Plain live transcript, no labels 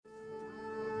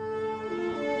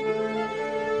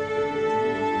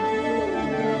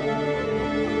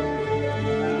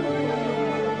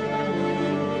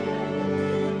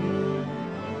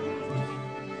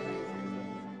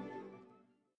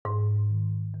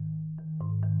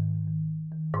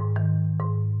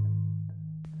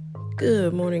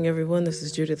Good morning, everyone. This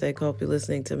is Judith A. Cope. You're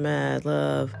listening to Mad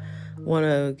Love. Want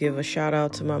to give a shout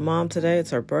out to my mom today.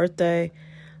 It's her birthday.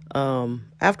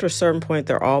 After a certain point,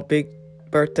 they're all big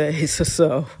birthdays,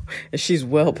 and she's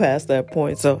well past that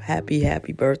point. So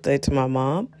happy birthday to my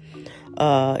mom.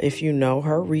 If you know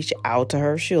her, reach out to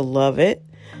her. She'll love it.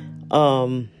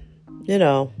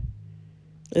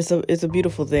 It's a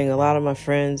beautiful thing. A lot of my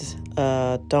friends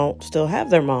don't still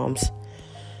have their moms,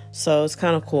 so it's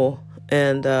kind of cool.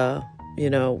 And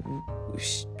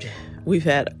we've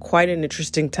had quite an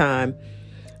interesting time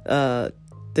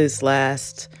this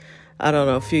last,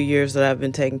 few years that I've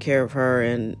been taking care of her,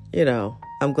 and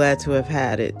I'm glad to have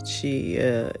had it. She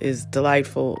is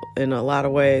delightful in a lot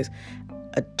of ways,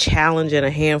 a challenge and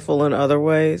a handful in other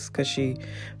ways, because she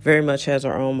very much has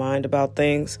her own mind about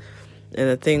things. And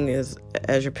the thing is,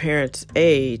 as your parents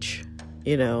age,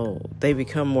 they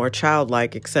become more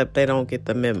childlike, except they don't get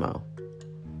the memo.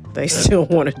 They still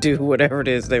want to do whatever it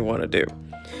is they want to do.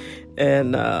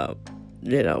 And,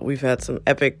 we've had some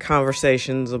epic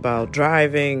conversations about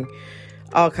driving,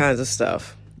 all kinds of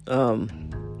stuff.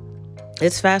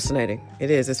 It's fascinating. It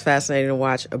is. It's fascinating to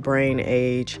watch a brain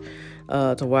age,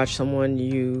 to watch someone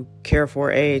you care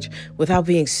for age without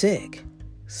being sick.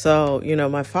 So,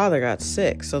 my father got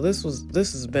sick. So this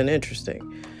has been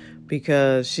interesting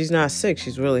because she's not sick.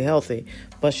 She's really healthy,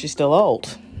 but she's still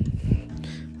old.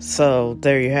 So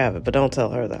there you have it. But don't tell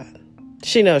her that.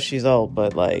 She knows she's old,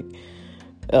 but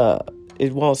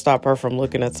it won't stop her from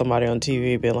looking at somebody on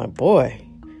TV being like, boy,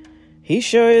 he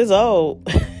sure is old.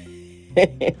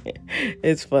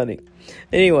 It's funny.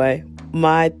 Anyway,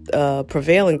 my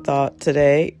prevailing thought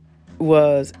today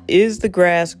was, is the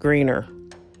grass greener?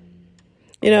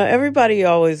 Everybody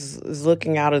always is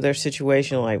looking out of their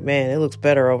situation like, man, it looks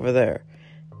better over there.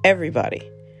 Everybody.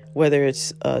 Whether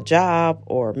it's a job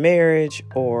or marriage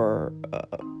or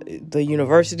the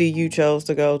university you chose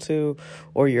to go to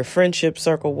or your friendship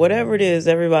circle, whatever it is,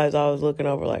 everybody's always looking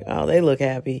over like, oh, they look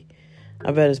happy.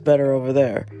 I bet it's better over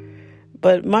there.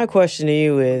 But my question to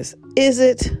you is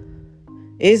it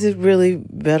really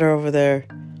better over there?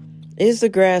 Is the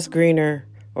grass greener,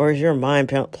 or is your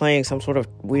mind playing some sort of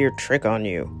weird trick on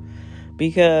you?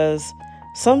 Because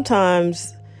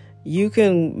sometimes you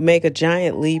can make a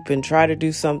giant leap and try to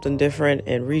do something different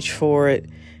and reach for it,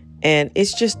 and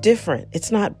it's just different.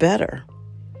 It's not better.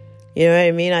 You know what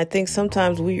I mean? I think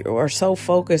sometimes we are so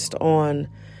focused on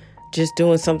just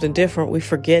doing something different, we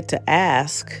forget to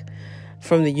ask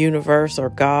from the universe or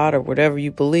God or whatever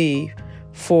you believe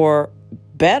for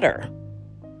better.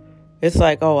 It's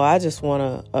like, oh, I just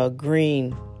want a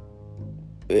green,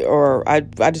 or I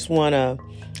just want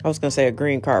I was going to say a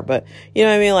green car, but you know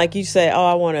what I mean? Like you say, oh,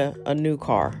 I want a new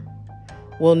car.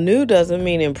 Well, new doesn't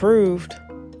mean improved.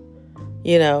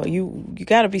 You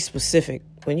got to be specific.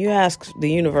 When you ask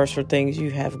the universe for things, you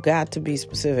have got to be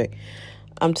specific.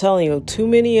 I'm telling you, too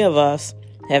many of us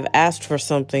have asked for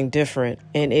something different,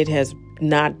 and it has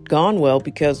not gone well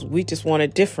because we just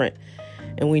wanted different,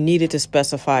 and we needed to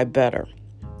specify better.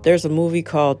 There's a movie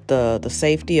called The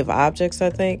Safety of Objects,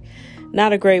 I think.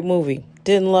 Not a great movie.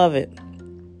 Didn't love it.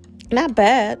 Not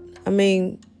bad. I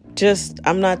mean,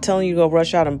 I'm not telling you to go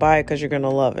rush out and buy it because you're going to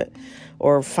love it,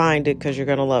 or find it because you're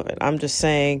going to love it. I'm just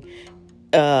saying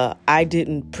I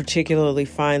didn't particularly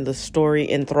find the story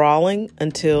enthralling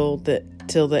until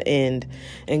the end.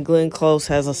 And Glenn Close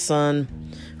has a son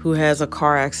who has a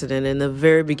car accident in the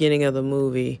very beginning of the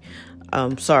movie.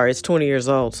 Sorry, it's 20 years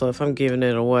old, so if I'm giving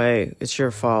it away, it's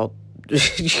your fault.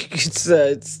 It's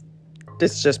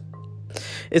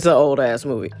an old ass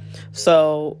movie.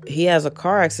 So he has a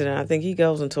car accident. I think he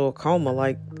goes into a coma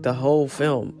like the whole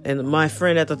film. And my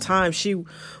friend at the time, she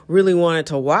really wanted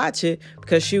to watch it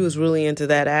because she was really into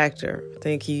that actor. I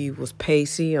think he was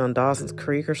Pacey on Dawson's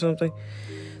Creek or something.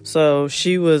 So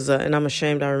she was, and I'm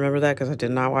ashamed I remember that because I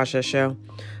did not watch that show.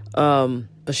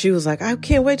 But she was like, I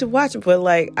can't wait to watch it. But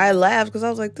I laughed because I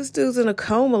was like, this dude's in a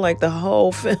coma like the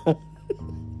whole film.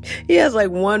 He has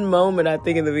one moment, I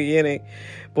think, in the beginning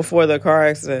before the car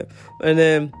accident. And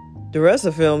then the rest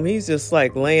of the film, he's just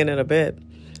laying in a bed.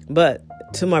 But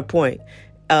to my point,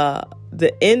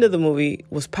 the end of the movie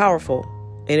was powerful,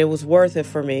 and it was worth it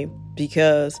for me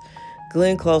because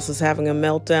Glenn Close was having a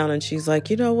meltdown, and she's like,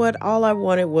 you know what? All I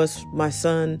wanted was my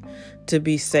son to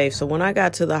be safe. So when I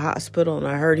got to the hospital and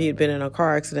I heard he had been in a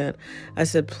car accident, I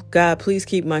said, God, please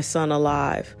keep my son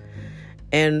alive.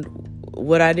 And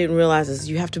what I didn't realize is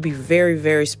you have to be very,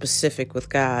 very specific with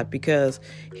God, because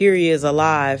here he is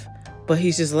alive, but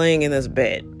he's just laying in this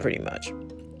bed pretty much.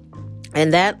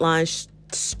 And that line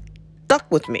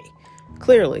stuck with me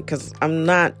clearly, because I'm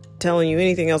not telling you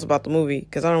anything else about the movie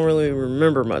because I don't really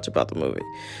remember much about the movie.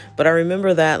 But I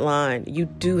remember that line. You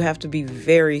do have to be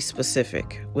very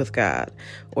specific with God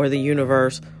or the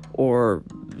universe or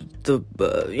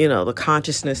the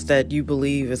consciousness that you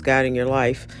believe is guiding your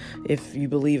life, if you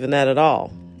believe in that at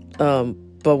all.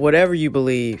 But whatever you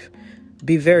believe,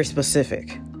 be very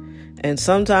specific. And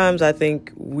sometimes I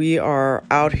think we are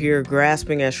out here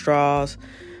grasping at straws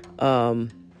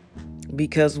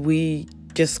because we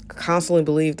just constantly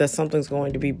believe that something's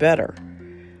going to be better.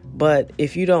 But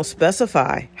if you don't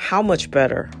specify how much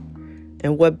better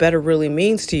and what better really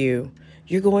means to you,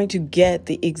 you're going to get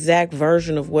the exact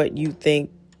version of what you think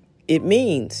it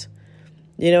means.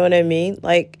 You know what I mean?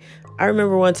 Like, I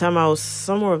remember one time I was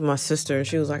somewhere with my sister and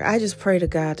she was like, I just pray to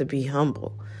God to be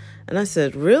humble. And I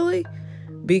said, really?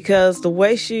 Because the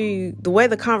way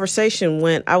the conversation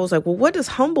went, I was like, well, what does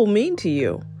humble mean to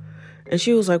you? And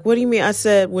she was like, what do you mean? I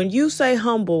said, when you say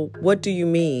humble, what do you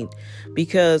mean?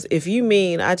 Because if you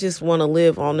mean I just want to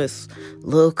live on this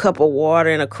little cup of water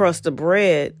and a crust of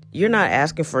bread, you're not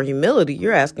asking for humility.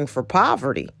 You're asking for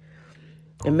poverty.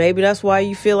 And maybe that's why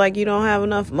you feel like you don't have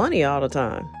enough money all the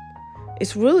time.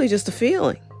 It's really just a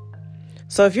feeling.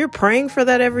 So if you're praying for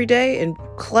that every day and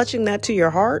clutching that to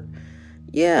your heart,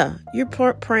 yeah, you're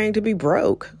praying to be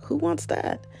broke. Who wants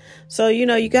that? So,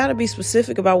 you got to be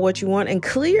specific about what you want and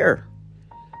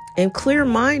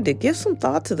clear-minded. Give some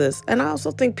thought to this. And I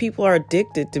also think people are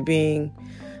addicted to being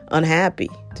unhappy,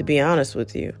 to be honest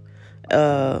with you,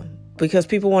 because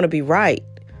people want to be right.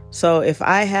 So if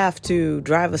I have to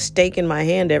drive a stake in my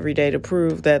hand every day to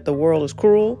prove that the world is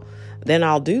cruel, then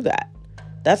I'll do that.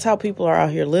 That's how people are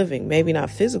out here living. Maybe not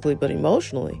physically, but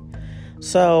emotionally.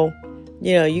 So,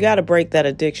 you got to break that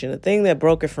addiction. The thing that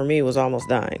broke it for me was almost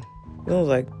dying. I was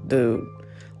like, dude,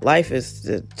 life is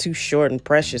too short and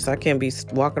precious. I can't be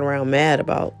walking around mad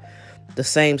about the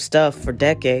same stuff for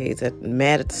decades,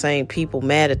 mad at the same people,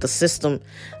 mad at the system.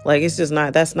 Like, it's just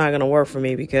that's not going to work for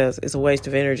me because it's a waste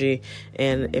of energy.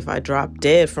 And if I drop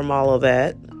dead from all of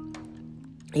that,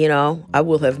 I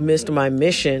will have missed my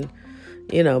mission,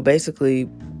 basically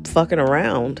fucking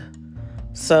around.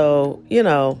 So,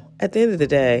 at the end of the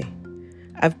day,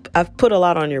 I've put a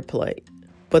lot on your plate,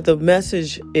 but the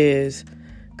message is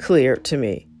clear to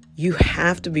me. You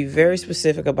have to be very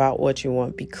specific about what you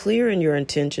want. Be clear in your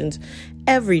intentions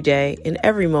every day, in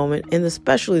every moment, and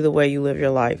especially the way you live your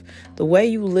life. The way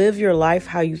you live your life,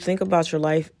 how you think about your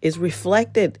life, is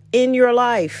reflected in your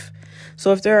life.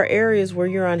 So if there are areas where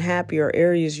you're unhappy or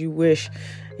areas you wish,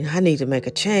 I need to make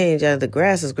a change, the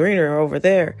grass is greener over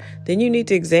there, then you need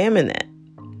to examine that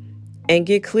and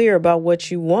get clear about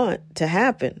what you want to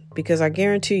happen. Because I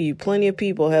guarantee you, plenty of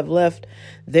people have left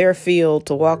their field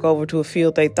to walk over to a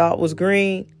field they thought was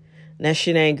green. And that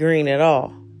shit ain't green at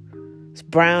all. It's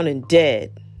brown and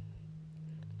dead.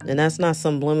 And that's not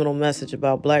some subliminal message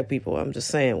about black people. I'm just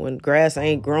saying, when grass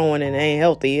ain't growing and ain't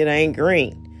healthy, it ain't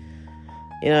green.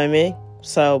 You know what I mean?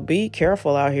 So be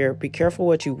careful out here. Be careful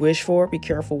what you wish for. Be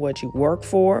careful what you work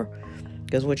for.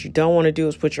 Because what you don't want to do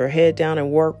is put your head down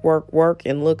and work,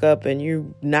 and look up and you're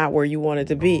not where you wanted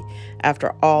to be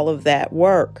after all of that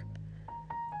work.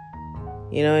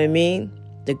 You know what I mean?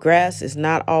 The grass is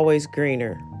not always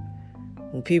greener.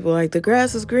 When people are like, the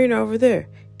grass is greener over there.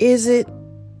 Is it?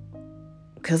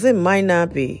 Because it might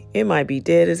not be. It might be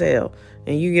dead as hell.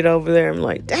 And you get over there and I'm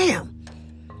like, damn,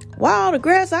 why all the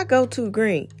grass I go to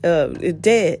green? It's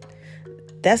dead.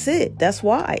 That's it. That's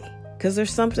why. Because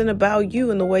there's something about you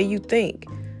and the way you think.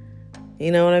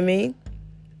 You know what I mean?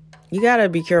 You got to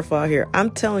be careful out here.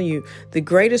 I'm telling you, the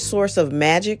greatest source of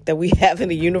magic that we have in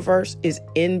the universe is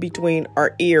in between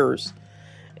our ears.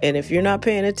 And if you're not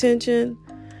paying attention,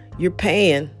 you're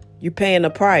paying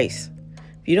the price.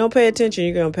 If you don't pay attention,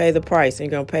 you're going to pay the price. And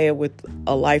you're going to pay it with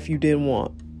a life you didn't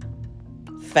want.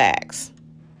 Facts.